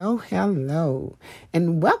hello,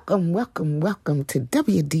 and welcome to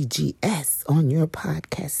WDGS on your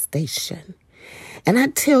podcast station. And I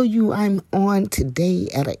tell you, I'm on today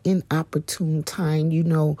at an inopportune time. You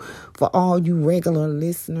know, for all you regular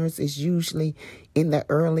listeners, it's usually in the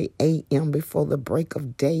early a.m. before the break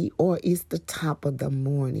of day, or it's the top of the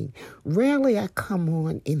morning. Rarely I come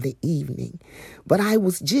on in the evening, but I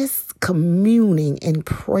was just communing in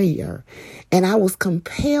prayer, and I was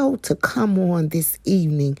compelled to come on this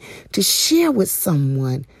evening to share with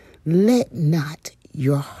someone, let not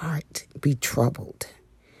your heart be troubled.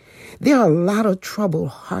 There are a lot of troubled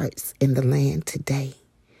hearts in the land today.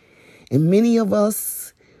 And many of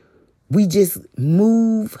us, we just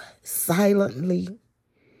move silently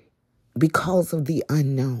because of the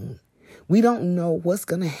unknown. We don't know what's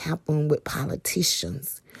going to happen with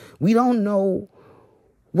politicians. We don't know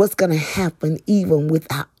what's going to happen even with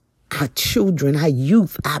our children, our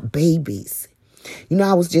youth, our babies. You know,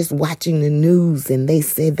 I was just watching the news and they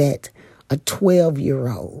said that a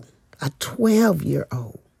 12-year-old,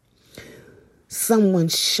 someone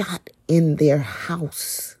shot in their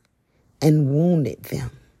house and wounded them.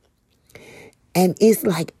 And it's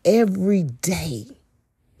like every day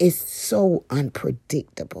is so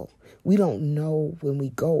unpredictable. We don't know when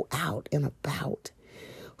we go out and about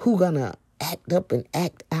who's going to act up and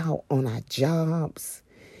act out on our jobs.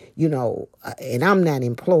 You know, and I'm not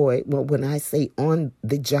employed, but when I say on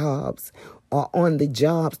the jobs or on the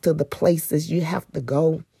jobs to the places you have to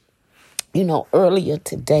go. You know, earlier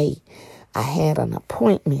today, I had an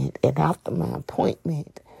appointment, and after my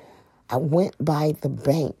appointment, I went by the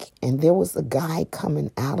bank, and there was a guy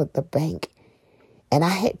coming out of the bank, and I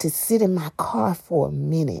had to sit in my car for a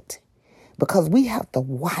minute because we have to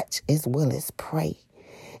watch as well as pray.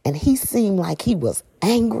 And he seemed like he was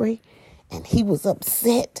angry, and he was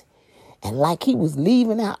upset, and like he was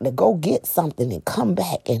leaving out to go get something and come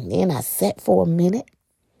back. And then I sat for a minute,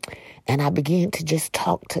 and I began to just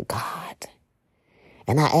talk to God.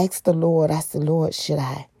 And I asked the Lord, I said, Lord, should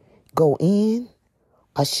I go in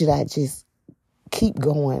or should I just keep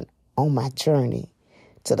going on my journey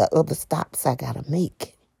to the other stops I got to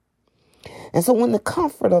make? And so when the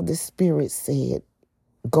comfort of the Spirit said,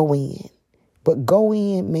 go in, but go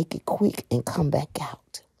in, make it quick, and come back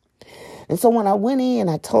out. And so when I went in,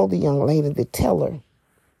 I told the young lady, to tell her,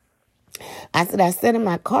 I said, I sat in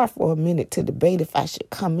my car for a minute to debate if I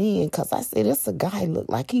should come in because I said, this a guy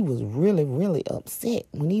looked like he was really, really upset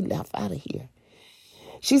when he left out of here.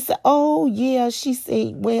 She said, oh, yeah. She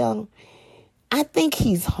said, well, I think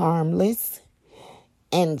he's harmless.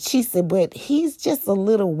 And she said, but he's just a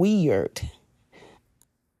little weird.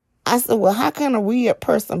 I said, well, how can a weird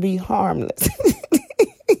person be harmless?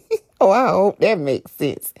 Oh, I hope that makes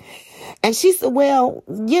sense. And she said, well,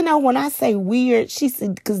 you know, when I say weird, she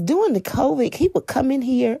said, because during the COVID, he would come in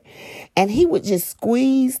here and he would just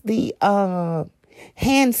squeeze the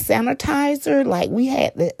hand sanitizer, like we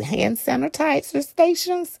had the hand sanitizer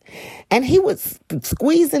stations, and he would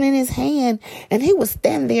squeeze it in his hand and he would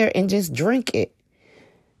stand there and just drink it.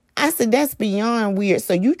 I said, that's beyond weird.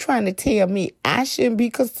 So you trying to tell me I shouldn't be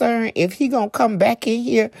concerned if he going to come back in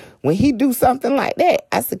here when he do something like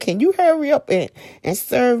that? I said, can you hurry up and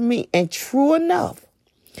serve me? And true enough,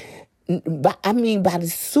 by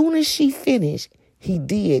as soon as she finished, he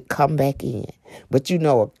did come back in. But, you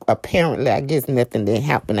know, apparently, I guess nothing didn't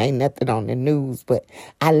happen. Ain't nothing on the news, but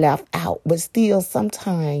I left out. But still,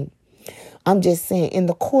 sometimes, I'm just saying, in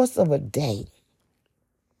the course of a day,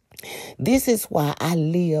 this is why I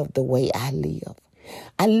live the way I live.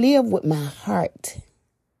 I live with my heart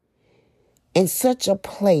in such a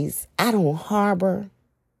place I don't harbor,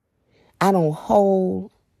 I don't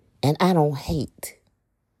hold, and I don't hate.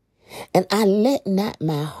 And I let not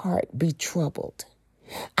my heart be troubled.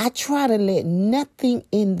 I try to let nothing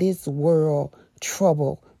in this world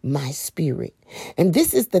trouble my spirit. And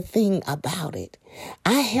this is the thing about it.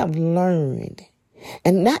 I have learned.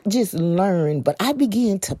 And not just learn, but I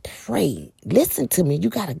began to pray. Listen to me. You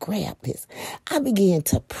got to grab this. I began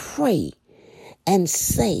to pray and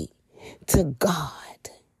say to God,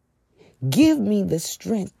 give me the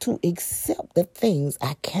strength to accept the things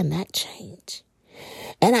I cannot change.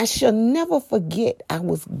 And I shall never forget, I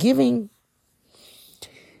was giving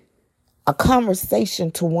a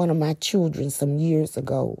conversation to one of my children some years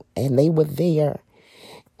ago, and they were there,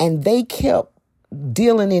 and they kept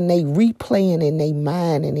dealing and they replaying in their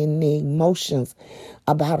mind and in their emotions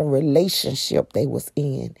about a relationship they was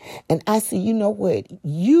in. And I said, you know what?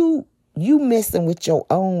 You messing with your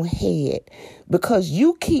own head because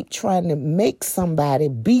you keep trying to make somebody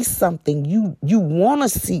be something you want to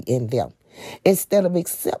see in them. instead of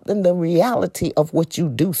accepting the reality of what you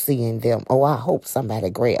do see in them. Oh, I hope somebody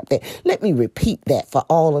grabbed that. Let me repeat that for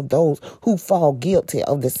all of those who fall guilty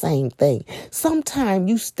of the same thing. Sometimes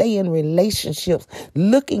you stay in relationships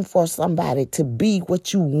looking for somebody to be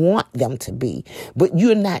what you want them to be, but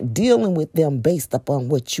you're not dealing with them based upon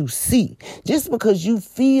what you see. Just because you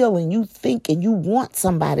feel and you think and you want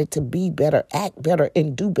somebody to be better, act better,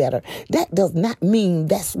 and do better, that does not mean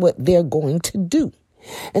that's what they're going to do.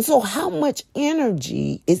 And so how much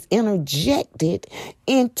energy is interjected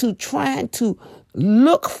into trying to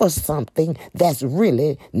look for something that's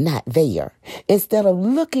really not there, instead of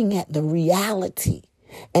looking at the reality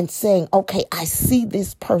and saying, okay, I see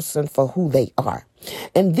this person for who they are.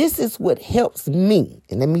 And this is what helps me.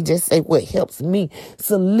 And let me just say what helps me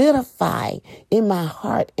solidify in my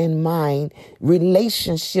heart and mind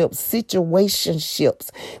relationships,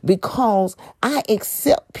 situationships, because I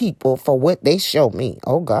accept people for what they show me.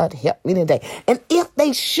 Oh, God, help me today. And if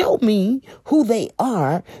they show me who they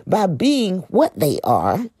are by being what they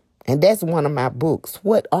are, and that's one of my books,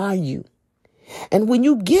 What Are You? And when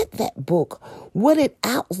you get that book, what it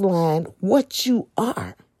outlined what you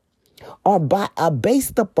are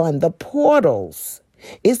based upon the portals.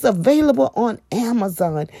 It's available on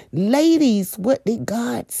Amazon. Ladies, what did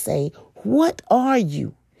God say? What are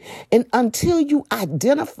you? And until you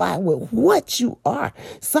identify with what you are,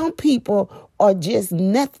 some people are just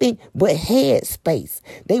nothing but head space.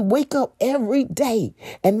 They wake up every day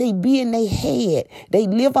and they be in their head. They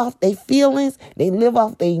live off their feelings. They live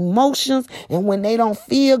off their emotions. And when they don't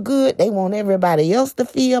feel good, they want everybody else to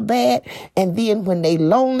feel bad. And then when they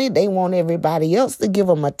lonely, they want everybody else to give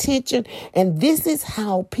them attention. And this is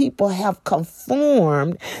how people have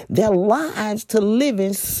conformed their lives to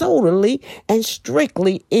living solely and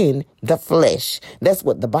strictly in the flesh. That's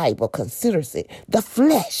what the Bible considers it, the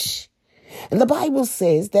flesh. And the Bible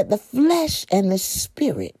says that the flesh and the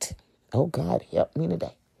spirit, oh God, help me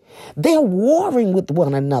today, they're warring with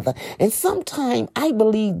one another. And sometimes I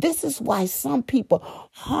believe this is why some people's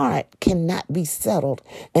heart cannot be settled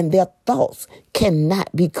and their thoughts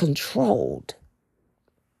cannot be controlled,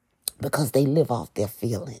 because they live off their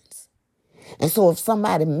feelings. And so if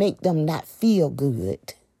somebody make them not feel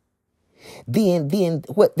good, then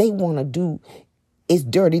what they want to do is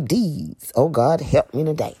dirty deeds. Oh, God, help me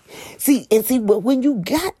today. See, but when you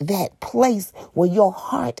got that place where your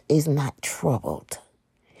heart is not troubled,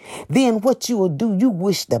 then what you will do, you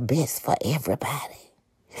wish the best for everybody.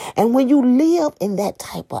 And when you live in that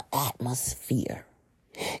type of atmosphere,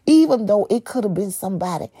 even though it could have been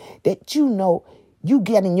somebody that you know you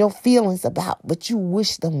getting your feelings about, but you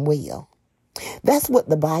wish them well. That's what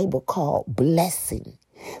the Bible called blessing.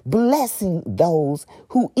 Blessing those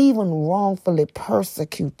who even wrongfully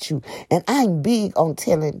persecute you. And I'm big on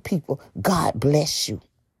telling people, God bless you.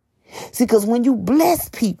 See, because when you bless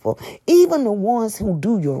people, even the ones who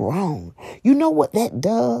do you wrong, you know what that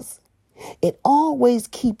does? It always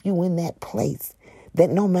keep you in that place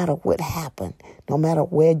that no matter what happened, no matter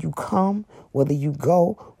where you come, whether you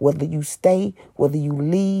go, whether you stay, whether you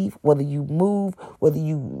leave, whether you move, whether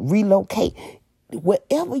you relocate,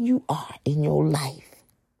 wherever you are in your life,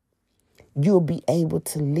 you'll be able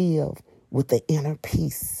to live with the inner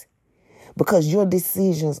peace, because your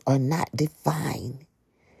decisions are not defined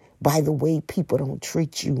by the way people don't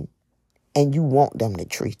treat you and you want them to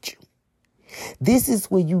treat you. This is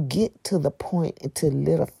where you get to the point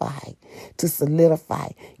to solidify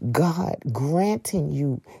God granting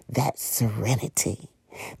you that serenity.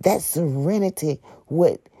 That serenity,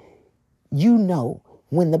 what you know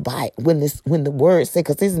when the word says,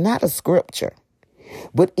 because it's not a scripture,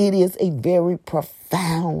 but it is a very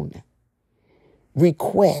profound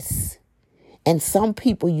request. And some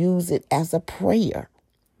people use it as a prayer.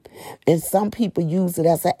 And some people use it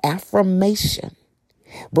as an affirmation.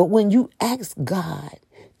 But when you ask God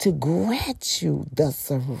to grant you the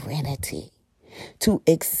serenity to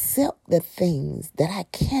accept the things that I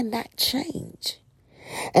cannot change.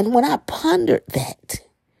 And when I pondered that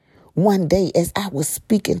one day as I was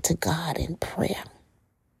speaking to God in prayer,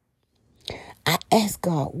 I asked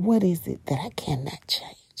God, what is it that I cannot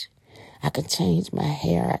change? I can change my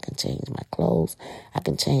hair. I can change my clothes. I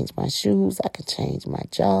can change my shoes. I can change my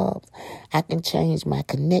jobs. I can change my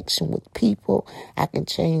connection with people. I can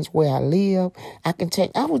change where I live. I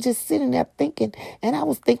was just sitting there thinking, and I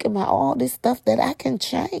was thinking about all this stuff that I can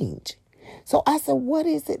change. So I said, what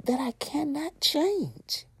is it that I cannot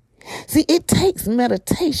change? See, it takes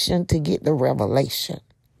meditation to get the revelation.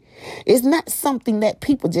 It's not something that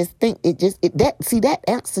people just think that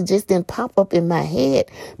answer just didn't pop up in my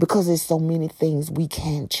head, because there's so many things we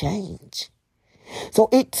can change. So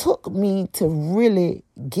it took me to really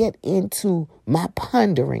get into my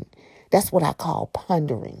pondering. That's what I call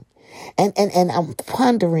pondering. And I'm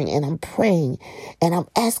pondering and I'm praying and I'm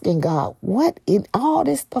asking God, what in all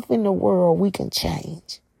this stuff in the world we can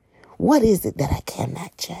change? What is it that I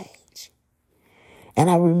cannot change? And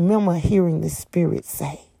I remember hearing the Spirit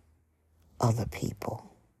say, other people.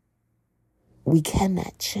 We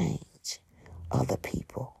cannot change other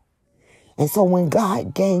people. And so when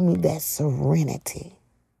God gave me that serenity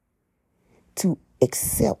to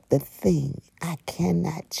accept the thing I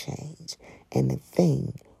cannot change, and the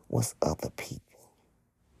thing was other people.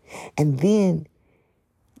 And then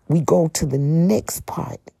we go to the next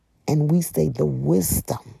part and we say the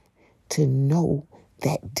wisdom to know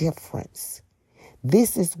that difference.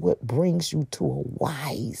 This is what brings you to a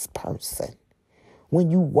wise person.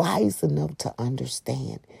 When you wise enough to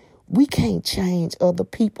understand, we can't change other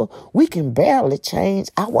people. We can barely change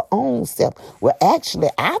our own self. Well, actually,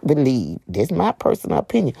 I believe, this is my personal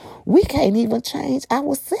opinion, we can't even change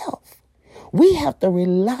ourselves. We have to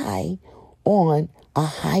rely on a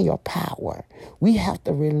higher power. We have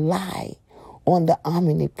to rely on the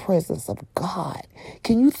omnipresence of God.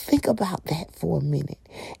 Can you think about that for a minute?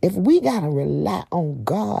 If we got to rely on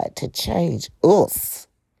God to change us,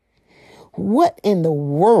 what in the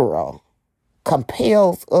world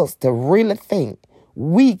compels us to really think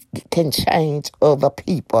we can change other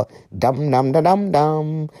people? Dum, dum, dum, dum,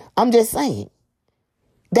 dum. I'm just saying.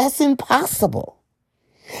 That's impossible.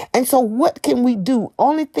 And so what can we do?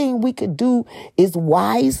 Only thing we could do is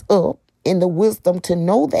wise up in the wisdom to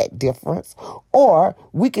know that difference, or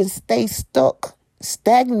we can stay stuck,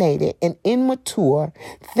 stagnated and immature,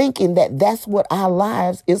 thinking that that's what our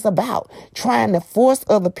lives is about, trying to force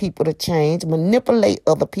other people to change, manipulate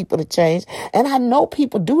other people to change. And I know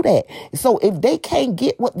people do that. So if they can't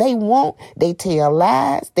get what they want, they tell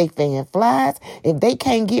lies, they fan flies. If they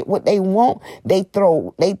can't get what they want, they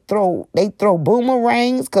throw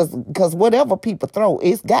boomerangs, because whatever people throw,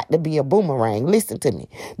 it's got to be a boomerang. Listen to me.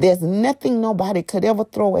 There's nothing nobody could ever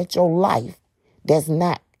throw at your life that's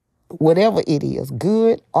not, whatever it is,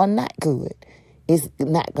 good or not good, it's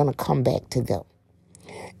not going to come back to them.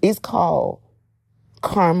 It's called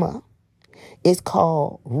karma. It's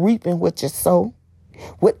called reaping what you sow.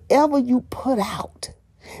 Whatever you put out,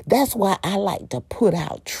 that's why I like to put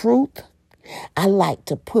out truth. I like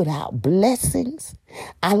to put out blessings.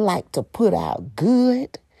 I like to put out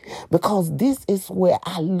good, because this is where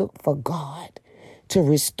I look for God to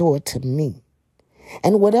restore to me.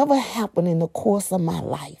 And whatever happened in the course of my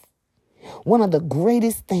life, one of the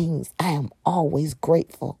greatest things I am always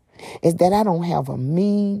grateful is that I don't have a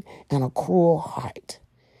mean and a cruel heart.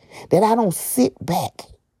 That I don't sit back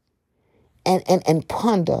and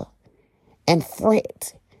ponder and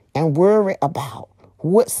fret and worry about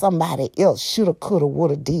what somebody else shoulda, coulda,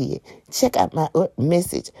 woulda did. Check out my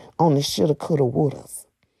message on the shoulda, coulda, wouldas.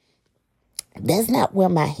 That's not where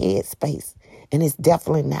my head space, and it's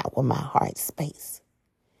definitely not where my heart space.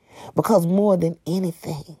 Because more than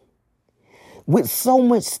anything, with so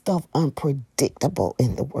much stuff unpredictable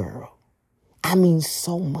in the world, I mean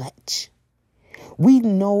so much, we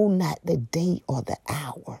know not the day or the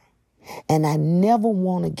hour. And I never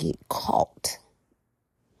want to get caught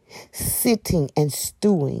sitting and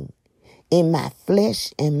stewing in my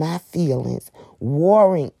flesh and my feelings,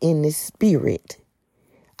 warring in the spirit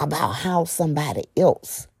about how somebody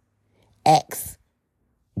else acts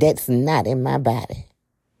that's not in my body.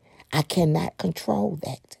 I cannot control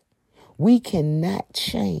that. We cannot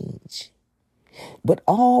change. But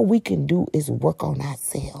all we can do is work on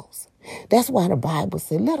ourselves. That's why the Bible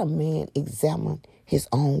said, let a man examine his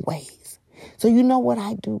own ways. So you know what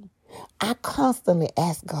I do? I constantly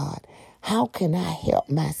ask God, how can I help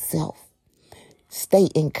myself stay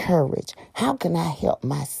encouraged? How can I help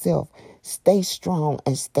myself stay strong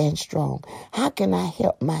and stand strong? How can I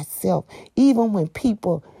help myself even when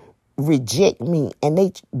people reject me and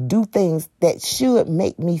they do things that should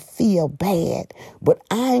make me feel bad, but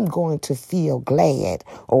I'm going to feel glad?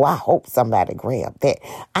 Oh, I hope somebody grabbed that.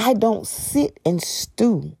 I don't sit and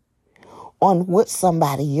stew on what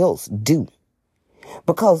somebody else do,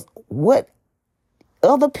 because what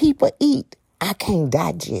other people eat, I can't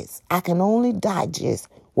digest. I can only digest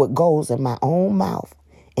what goes in my own mouth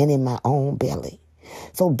and in my own belly.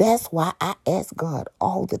 So that's why I ask God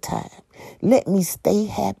all the time, let me stay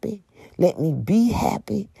happy. Let me be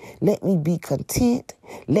happy. Let me be content.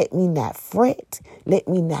 Let me not fret. Let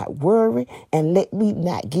me not worry. And let me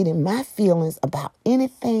not get in my feelings about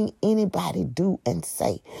anything anybody do and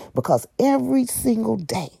say. Because every single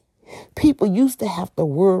day People used to have to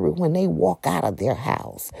worry when they walk out of their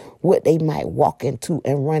house what they might walk into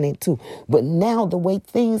and run into. But now the way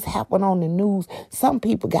things happen on the news, some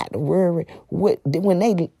people got to worry when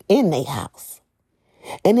they in their house.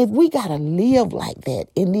 And if we got to live like that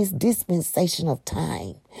in this dispensation of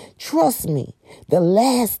time, trust me, the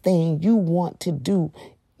last thing you want to do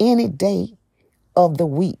any day of the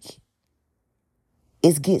week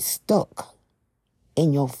is get stuck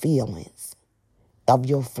in your feelings of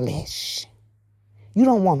your flesh. You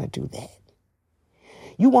don't want to do that.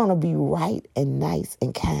 You want to be right and nice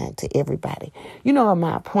and kind to everybody. You know, at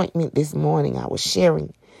my appointment this morning, I was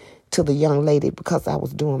sharing to the young lady because I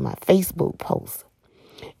was doing my Facebook post.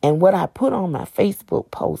 And what I put on my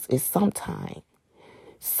Facebook post is sometimes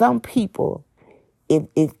some people,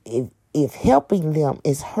 if helping them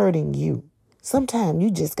is hurting you, sometimes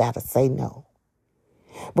you just got to say no.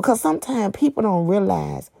 Because sometimes people don't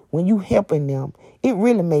realize when you helping them, it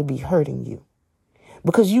really may be hurting you.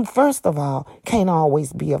 Because you, first of all, can't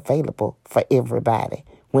always be available for everybody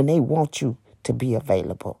when they want you to be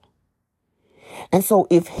available. And so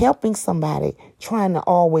if helping somebody, trying to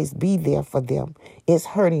always be there for them, is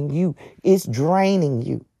hurting you, it's draining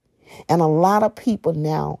you. And a lot of people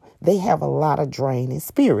now, they have a lot of draining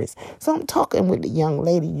spirits. So I'm talking with the young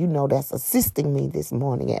lady, that's assisting me this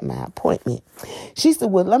morning at my appointment. She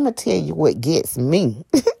said, well, let me tell you what gets me.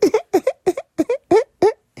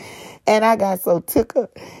 And I got so tickled.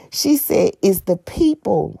 She said, it's the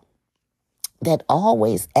people that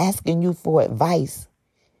always asking you for advice,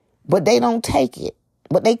 but they don't take it.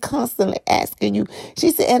 But they constantly asking you.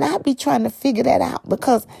 She said, and I be trying to figure that out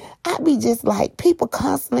because I be just like, people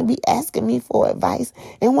constantly be asking me for advice.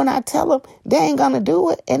 And when I tell them, they ain't going to do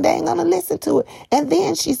it and they ain't going to listen to it. And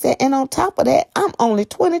then she said, and on top of that, I'm only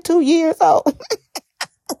 22 years old.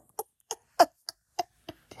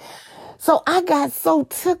 So I got so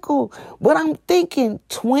tickled. But I'm thinking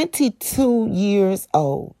 22 years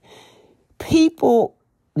old. People,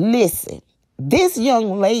 listen, this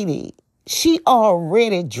young lady, she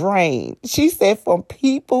already drained. She said from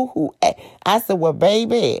people who, I said, well,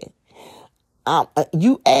 baby,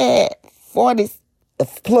 you add 40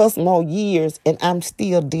 plus more years and I'm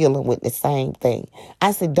still dealing with the same thing.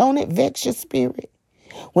 I said, don't it vex your spirit?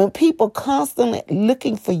 When people constantly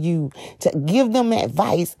looking for you to give them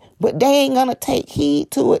advice, but they ain't going to take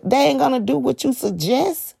heed to it. They ain't going to do what you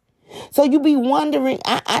suggest. So you be wondering,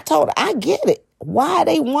 I told her, I get it. Why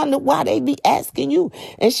they wonder why they be asking you.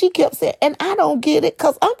 And she kept saying, and I don't get it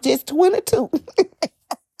because I'm just 22.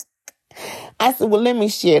 I said, well, let me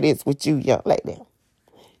share this with you, young lady.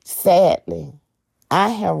 Sadly, I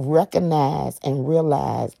have recognized and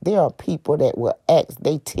realized there are people that will ask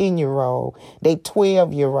they 10-year-old, they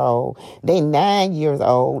 12-year-old, they 9 years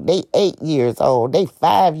old, they 8 years old, they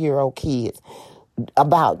 5-year-old kids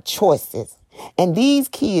about choices. And these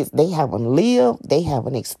kids, they haven't lived, they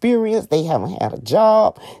haven't experienced, they haven't had a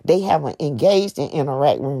job, they haven't engaged in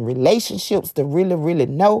interacting relationships to really, really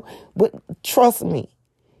know. But trust me,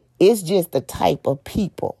 it's just the type of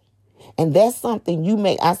people. And that's something you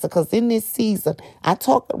may answer, because in this season, I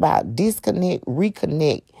talk about disconnect,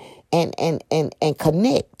 reconnect, and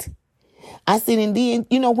connect. I said, and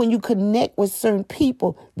then, when you connect with certain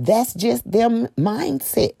people, that's just their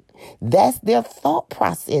mindset. That's their thought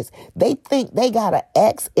process. They think they got to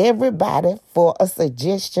ask everybody for a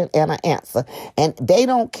suggestion and an answer. And they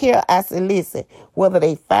don't care. I said, listen, whether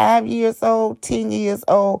they 5 years old, 10 years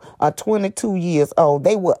old, or 22 years old,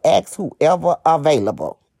 they will ask whoever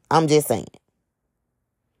available. I'm just saying.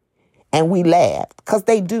 And we laughed because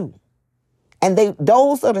they do. And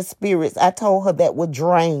those are the spirits, I told her, that will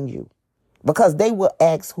drain you, because they will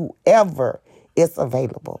ask whoever is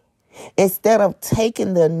available. Instead of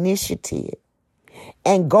taking the initiative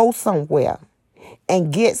and go somewhere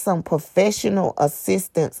and get some professional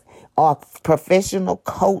assistance or professional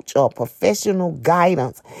coach or professional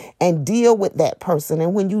guidance and deal with that person.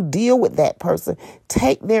 And when you deal with that person,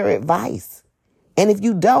 take their advice. And if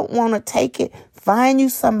you don't want to take it, find you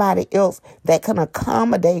somebody else that can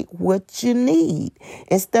accommodate what you need,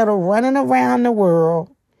 instead of running around the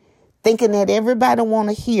world thinking that everybody want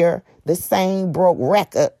to hear the same broke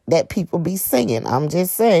record that people be singing. I'm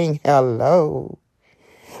just saying, hello.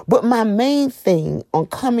 But my main thing on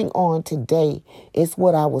coming on today is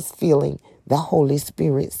what I was feeling the Holy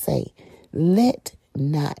Spirit say. Let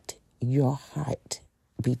not your heart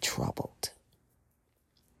be troubled.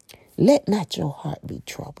 Let not your heart be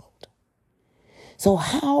troubled. So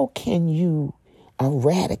how can you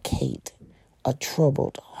eradicate a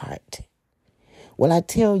troubled heart? Well, I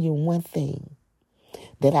tell you one thing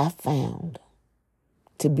that I found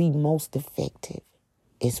to be most effective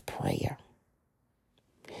is prayer.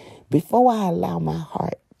 Before I allow my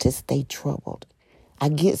heart to stay troubled, I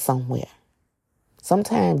get somewhere.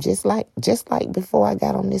 Sometimes just like before I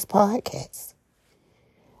got on this podcast,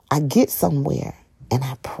 I get somewhere and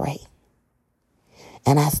I pray.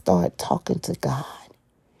 And I start talking to God.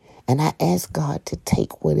 And I ask God to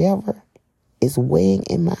take whatever is weighing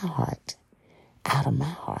in my heart out of my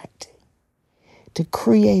heart, to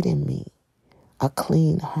create in me a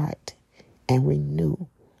clean heart and renew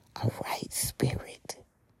a right spirit.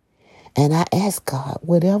 And I ask God,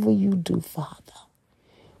 whatever you do, Father,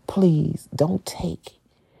 please don't take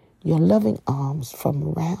your loving arms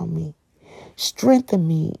from around me. Strengthen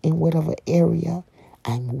me in whatever area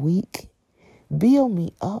I'm weak. Build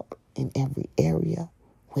me up in every area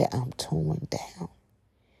where I'm torn down.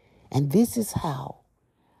 And this is how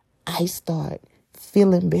I start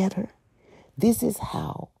feeling better. This is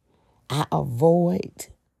how I avoid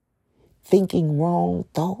thinking wrong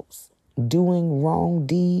thoughts, doing wrong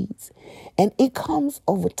deeds. And it comes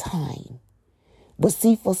over time. But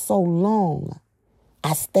see, for so long,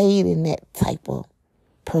 I stayed in that type of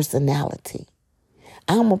personality.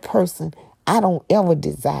 I'm a person, I don't ever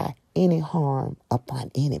desire any harm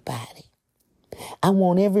upon anybody. I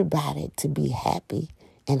want everybody to be happy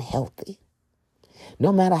and healthy,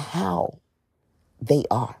 no matter how they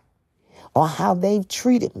are or how they've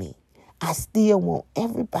treated me. I still want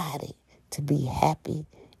everybody to be happy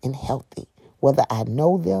and healthy, whether I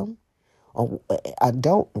know them or I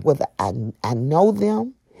don't, whether I know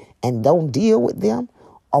them and don't deal with them,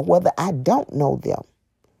 or whether I don't know them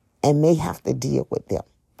and may have to deal with them.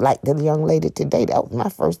 Like the young lady today, that was my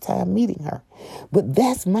first time meeting her. But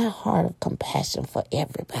that's my heart of compassion for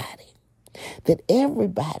everybody. That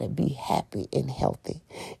everybody be happy and healthy.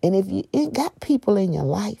 And if you ain't got people in your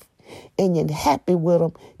life and you're happy with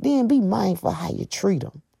them, then be mindful how you treat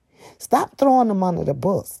them. Stop throwing them under the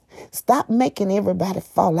bus. Stop making everybody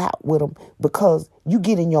fall out with them because you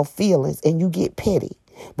get in your feelings and you get petty.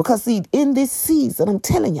 Because see, in this season, I'm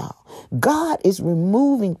telling y'all, God is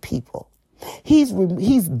removing people. He's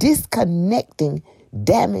disconnecting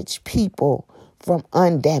damaged people from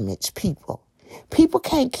undamaged people. People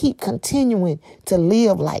can't keep continuing to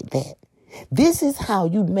live like that. This is how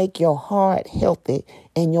you make your heart healthy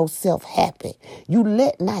and yourself happy. You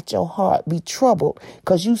let not your heart be troubled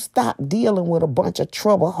because you stop dealing with a bunch of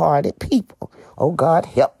trouble-hearted people. Oh, God,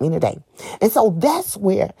 help me today. And so that's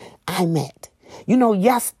where I'm at. You know,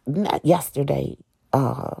 not yesterday,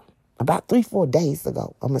 about 3-4 days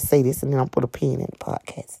ago, I'm going to say this and then I'll put a pin in the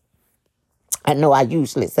podcast. I know I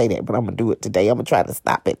usually say that, but I'm going to do it today. I'm going to try to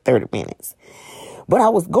stop at 30 minutes. But I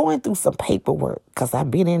was going through some paperwork because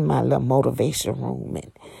I've been in my little motivation room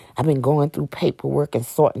and I've been going through paperwork and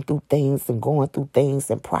sorting through things and going through things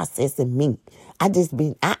and processing me.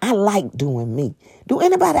 I like doing me. Do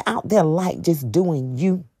anybody out there like just doing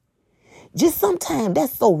you? Just sometimes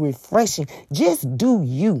that's so refreshing. Just do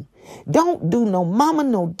you. Don't do no mama,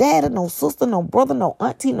 no daddy, no sister, no brother, no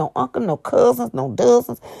auntie, no uncle, no cousins, no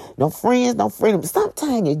dozens, no friends, no freedom.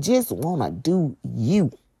 Sometimes you just want to do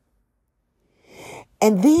you.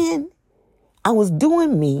 And then I was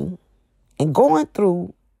doing me and going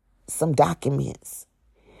through some documents.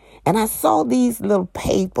 And I saw these little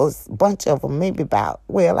papers, bunch of them, maybe about,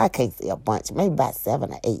 well, I can't say a bunch, maybe about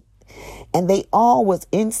 7 or 8. And they all was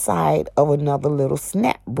inside of another little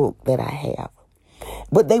snap book that I have.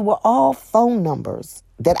 But they were all phone numbers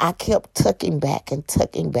that I kept tucking back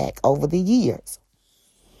over the years.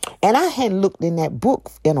 And I hadn't looked in that book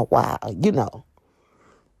in a while, you know.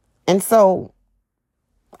 And so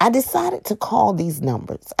I decided to call these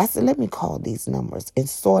numbers. I said, let me call these numbers and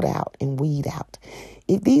sort out and weed out.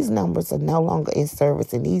 If these numbers are no longer in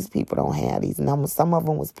service and these people don't have these numbers, some of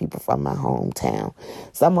them was people from my hometown.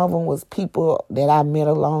 Some of them was people that I met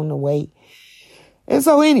along the way. And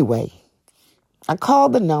so anyway, I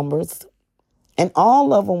called the numbers and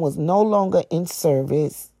all of them was no longer in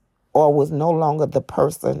service or was no longer the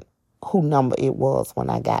person who number it was when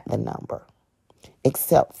I got the number,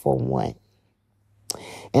 except for one.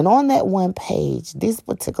 And on that one page, this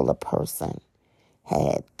particular person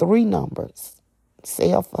had 3 numbers: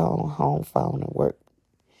 cell phone, home phone, and work.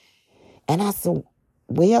 And I said,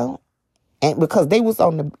 well, and because they was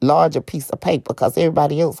on the larger piece of paper, because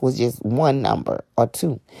everybody else was just 1 number or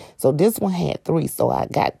 2. So this one had 3, so I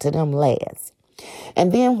got to them last.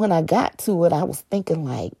 And then when I got to it, I was thinking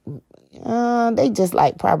like, they just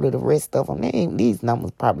like probably the rest of them. These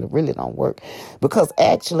numbers probably really don't work. Because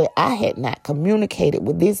actually, I had not communicated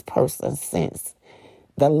with this person since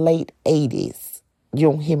the late 80s. You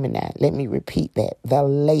don't hear me now. Let me repeat that. The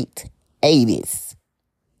late 80s.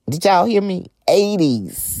 Did y'all hear me?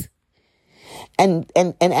 80s. And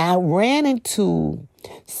I ran into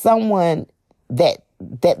someone that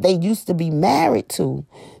they used to be married to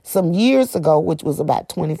some years ago, which was about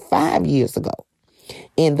 25 years ago,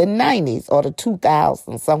 in the 90s or the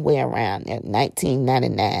 2000s, somewhere around there,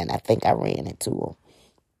 1999, I think I ran into them.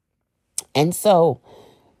 And so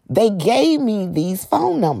they gave me these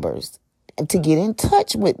phone numbers to get in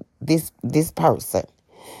touch with this person.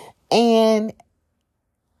 And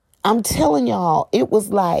I'm telling y'all, it was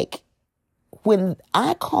like when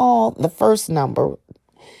I called the first number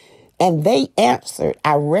and they answered,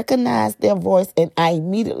 I recognized their voice and I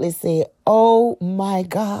immediately said, "Oh my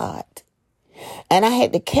God." And I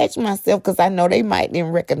had to catch myself because I know they might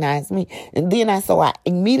didn't recognize me. And then I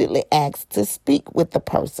immediately asked to speak with the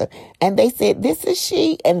person. And they said, "This is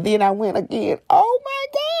she." And then I went again, "Oh my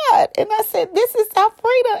God." And I said, "This is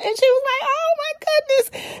Alfreda." And she was like, "Oh my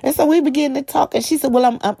goodness." And so we began to talk. And she said,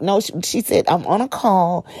 "Well, she said, I'm on a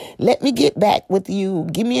call. Let me get back with you.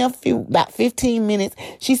 Give me about 15 minutes.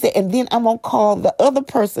 She said, and then I'm going to call the other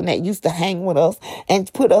person that used to hang with us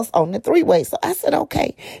and put us on the three-way. So I said,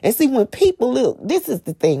 okay. And see, when people look, this is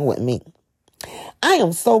the thing with me. I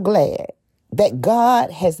am so glad that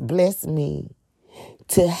God has blessed me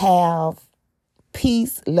to have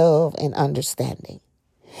peace, love, and understanding.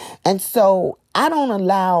 And so I don't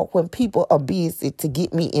allow when people are busy to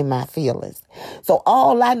get me in my feelings. So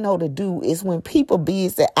all I know to do is when people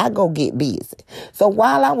busy, I go get busy. So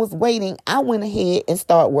while I was waiting, I went ahead and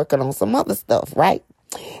started working on some other stuff, right?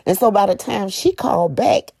 And so by the time she called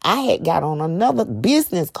back, I had got on another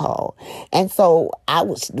business call. And so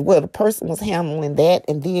the person was handling that.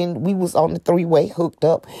 And then we was on the three-way hooked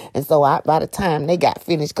up. And so by the time they got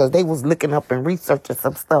finished, because they was looking up and researching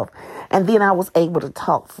some stuff. And then I was able to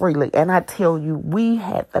talk freely. And I tell you, we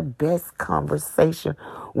had the best conversation.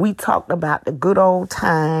 We talked about the good old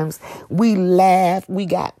times. We laughed. We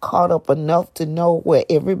got caught up enough to know where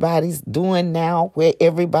everybody's doing now, where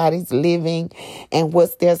everybody's living, and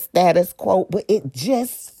what's their status quo. But it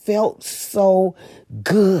just felt so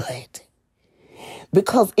good.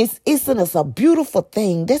 Because it's a beautiful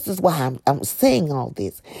thing. This is why I'm saying all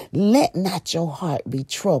this. Let not your heart be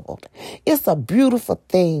troubled. It's a beautiful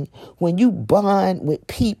thing when you bond with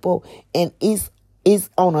people and it's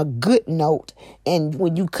on a good note. And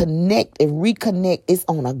when you connect and reconnect, it's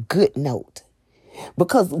on a good note.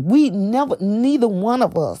 Because neither one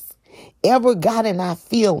of us ever got in our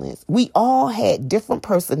feelings. We all had different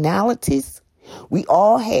personalities. We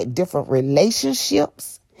all had different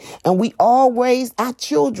relationships. And we all raised our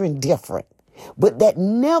children different. But that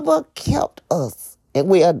never kept us, and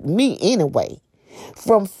me anyway,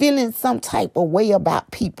 from feeling some type of way about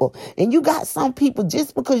people. And you got some people,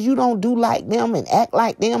 just because you don't do like them and act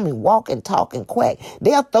like them and walk and talk and quack,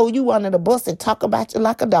 they'll throw you under the bus and talk about you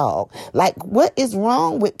like a dog. Like, what is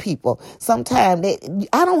wrong with people? Sometimes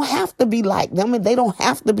I don't have to be like them and they don't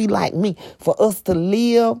have to be like me for us to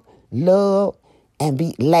live, love, and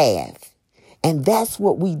laugh. And that's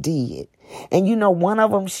what we did. And one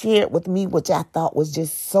of them shared with me, which I thought was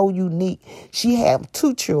just so unique. She had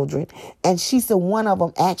 2 children, and she said one of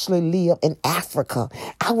them actually lived in Africa.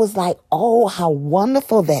 I was like, oh, how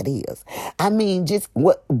wonderful that is. I mean,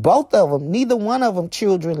 both of them, neither one of them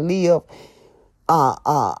children live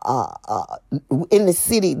in the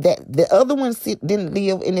city. That the other one didn't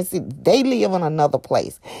live in the city. They live in another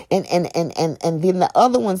place. And then the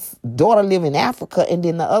other one's daughter live in Africa, and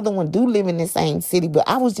then the other one do live in the same city. But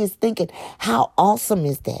I was just thinking, how awesome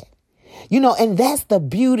is that? And that's the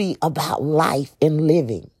beauty about life and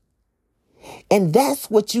living. And that's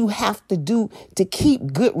what you have to do to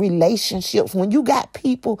keep good relationships. When you got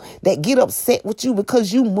people that get upset with you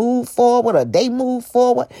because you move forward or they move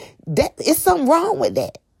forward, it's something wrong with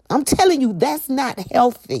that. I'm telling you, that's not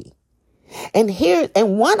healthy. And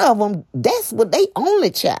one of them, that's what they only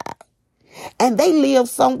child. And they live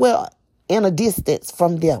somewhere in a distance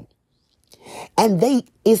from them. And they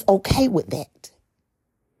is okay with that.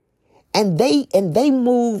 And they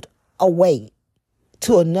moved away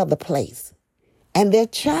to another place. And their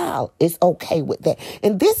child is okay with that.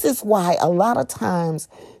 And this is why a lot of times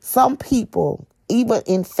some people, even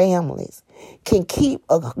in families, can keep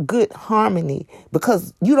a good harmony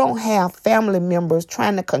because you don't have family members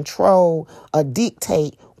trying to control or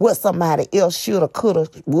dictate what somebody else should have, could have,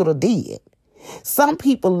 would have did. Some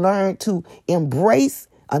people learn to embrace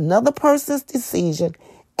another person's decision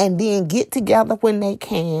and then get together when they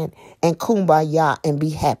can and kumbaya and be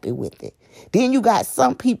happy with it. Then you got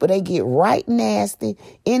some people, they get right nasty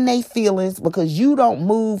in their feelings because you don't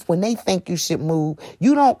move when they think you should move.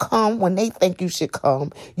 You don't come when they think you should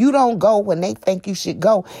come. You don't go when they think you should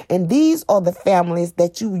go. And these are the families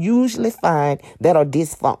that you usually find that are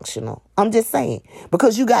dysfunctional. I'm just saying,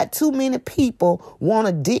 because you got too many people want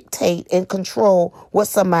to dictate and control what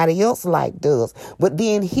somebody else does. But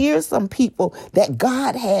then here's some people that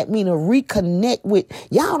God had me to reconnect with.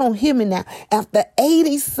 Y'all don't hear me now. After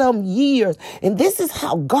 80 some years. And this is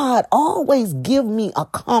how God always give me a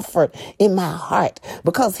comfort in my heart,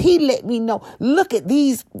 because he let me know, look at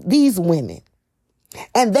these women,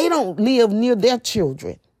 and they don't live near their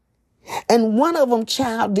children. And one of them,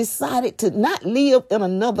 child, decided to not live in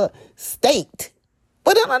another state,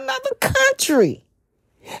 but in another country.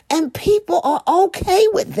 And people are okay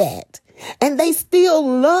with that. And they still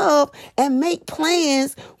love and make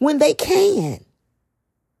plans when they can.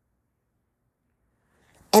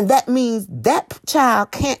 And that means that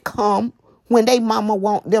child can't come when they mama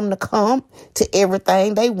want them to come to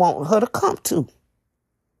everything they want her to come to.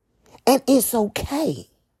 And it's okay.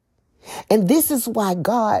 And this is why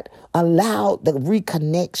God allowed the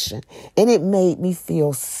reconnection. And it made me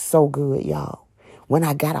feel so good, y'all, when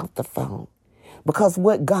I got off the phone. Because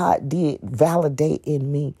what God did validate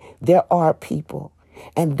in me, there are people,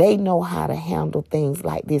 and they know how to handle things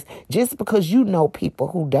like this. Just because you know people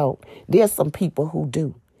who don't, there's some people who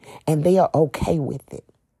do. And they are okay with it.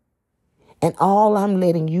 And all I'm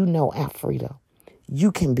letting you know, Alfreda,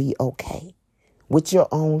 you can be okay with your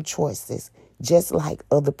own choices, just like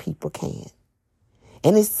other people can.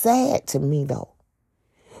 And it's sad to me, though,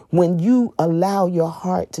 when you allow your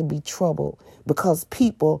heart to be troubled because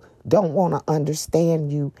people don't want to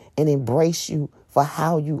understand you and embrace you for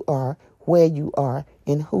how you are, where you are,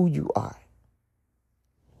 and who you are.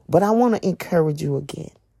 But I want to encourage you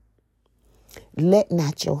again. Let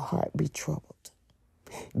not your heart be troubled.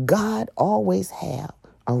 God always have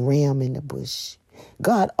a ram in the bush.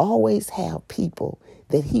 God always have people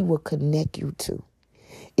that he will connect you to.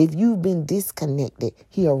 If you've been disconnected,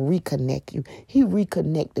 he'll reconnect you. He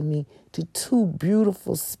reconnected me to two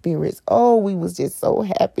beautiful spirits. Oh, we was just so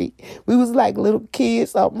happy. We was like little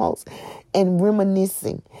kids almost, and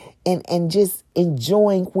reminiscing and just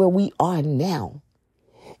enjoying where we are now.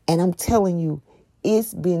 And I'm telling you,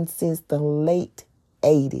 it's been since the late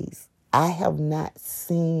 80s. I have not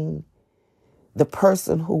seen the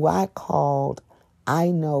person who I called,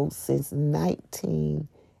 I know, since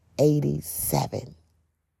 1987.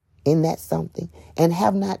 Isn't that something? And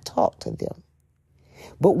have not talked to them.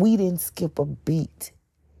 But we didn't skip a beat.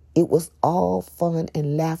 It was all fun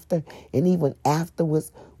and laughter. And even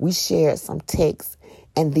afterwards, we shared some texts.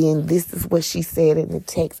 And then this is what she said in the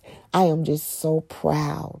text. I am just so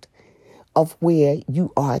proud of where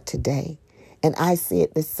you are today. And I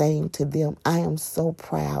said the same to them. I am so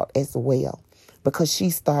proud as well, because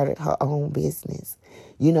she started her own business,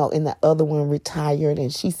 and the other one retired.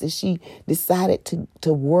 And she said she decided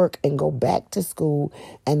to work and go back to school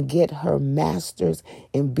and get her master's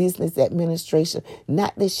in business administration.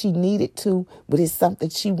 Not that she needed to, but it's something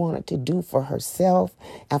she wanted to do for herself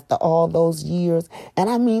after all those years.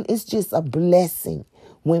 And I mean, it's just a blessing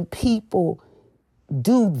when people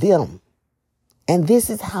do them. And this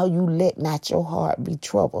is how you let not your heart be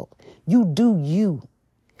troubled. You do you,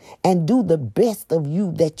 and do the best of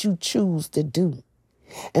you that you choose to do.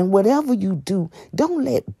 And whatever you do, don't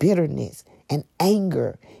let bitterness and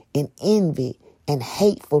anger and envy and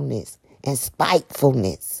hatefulness and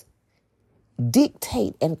spitefulness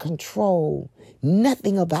dictate and control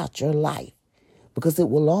nothing about your life, because it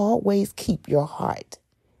will always keep your heart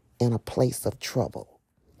in a place of trouble.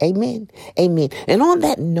 Amen. Amen. And on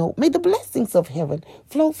that note, may the blessings of heaven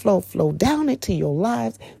flow down into your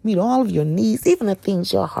lives, meet all of your needs, even the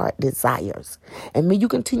things your heart desires. And may you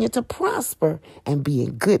continue to prosper and be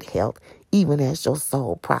in good health, even as your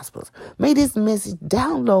soul prospers. May this message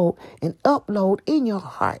download and upload in your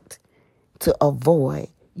heart to avoid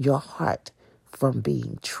your heart from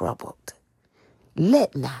being troubled.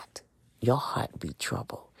 Let not your heart be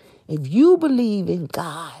troubled. If you believe in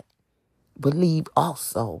God, believe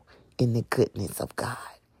also in the goodness of God.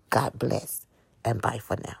 God bless, and bye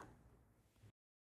for now.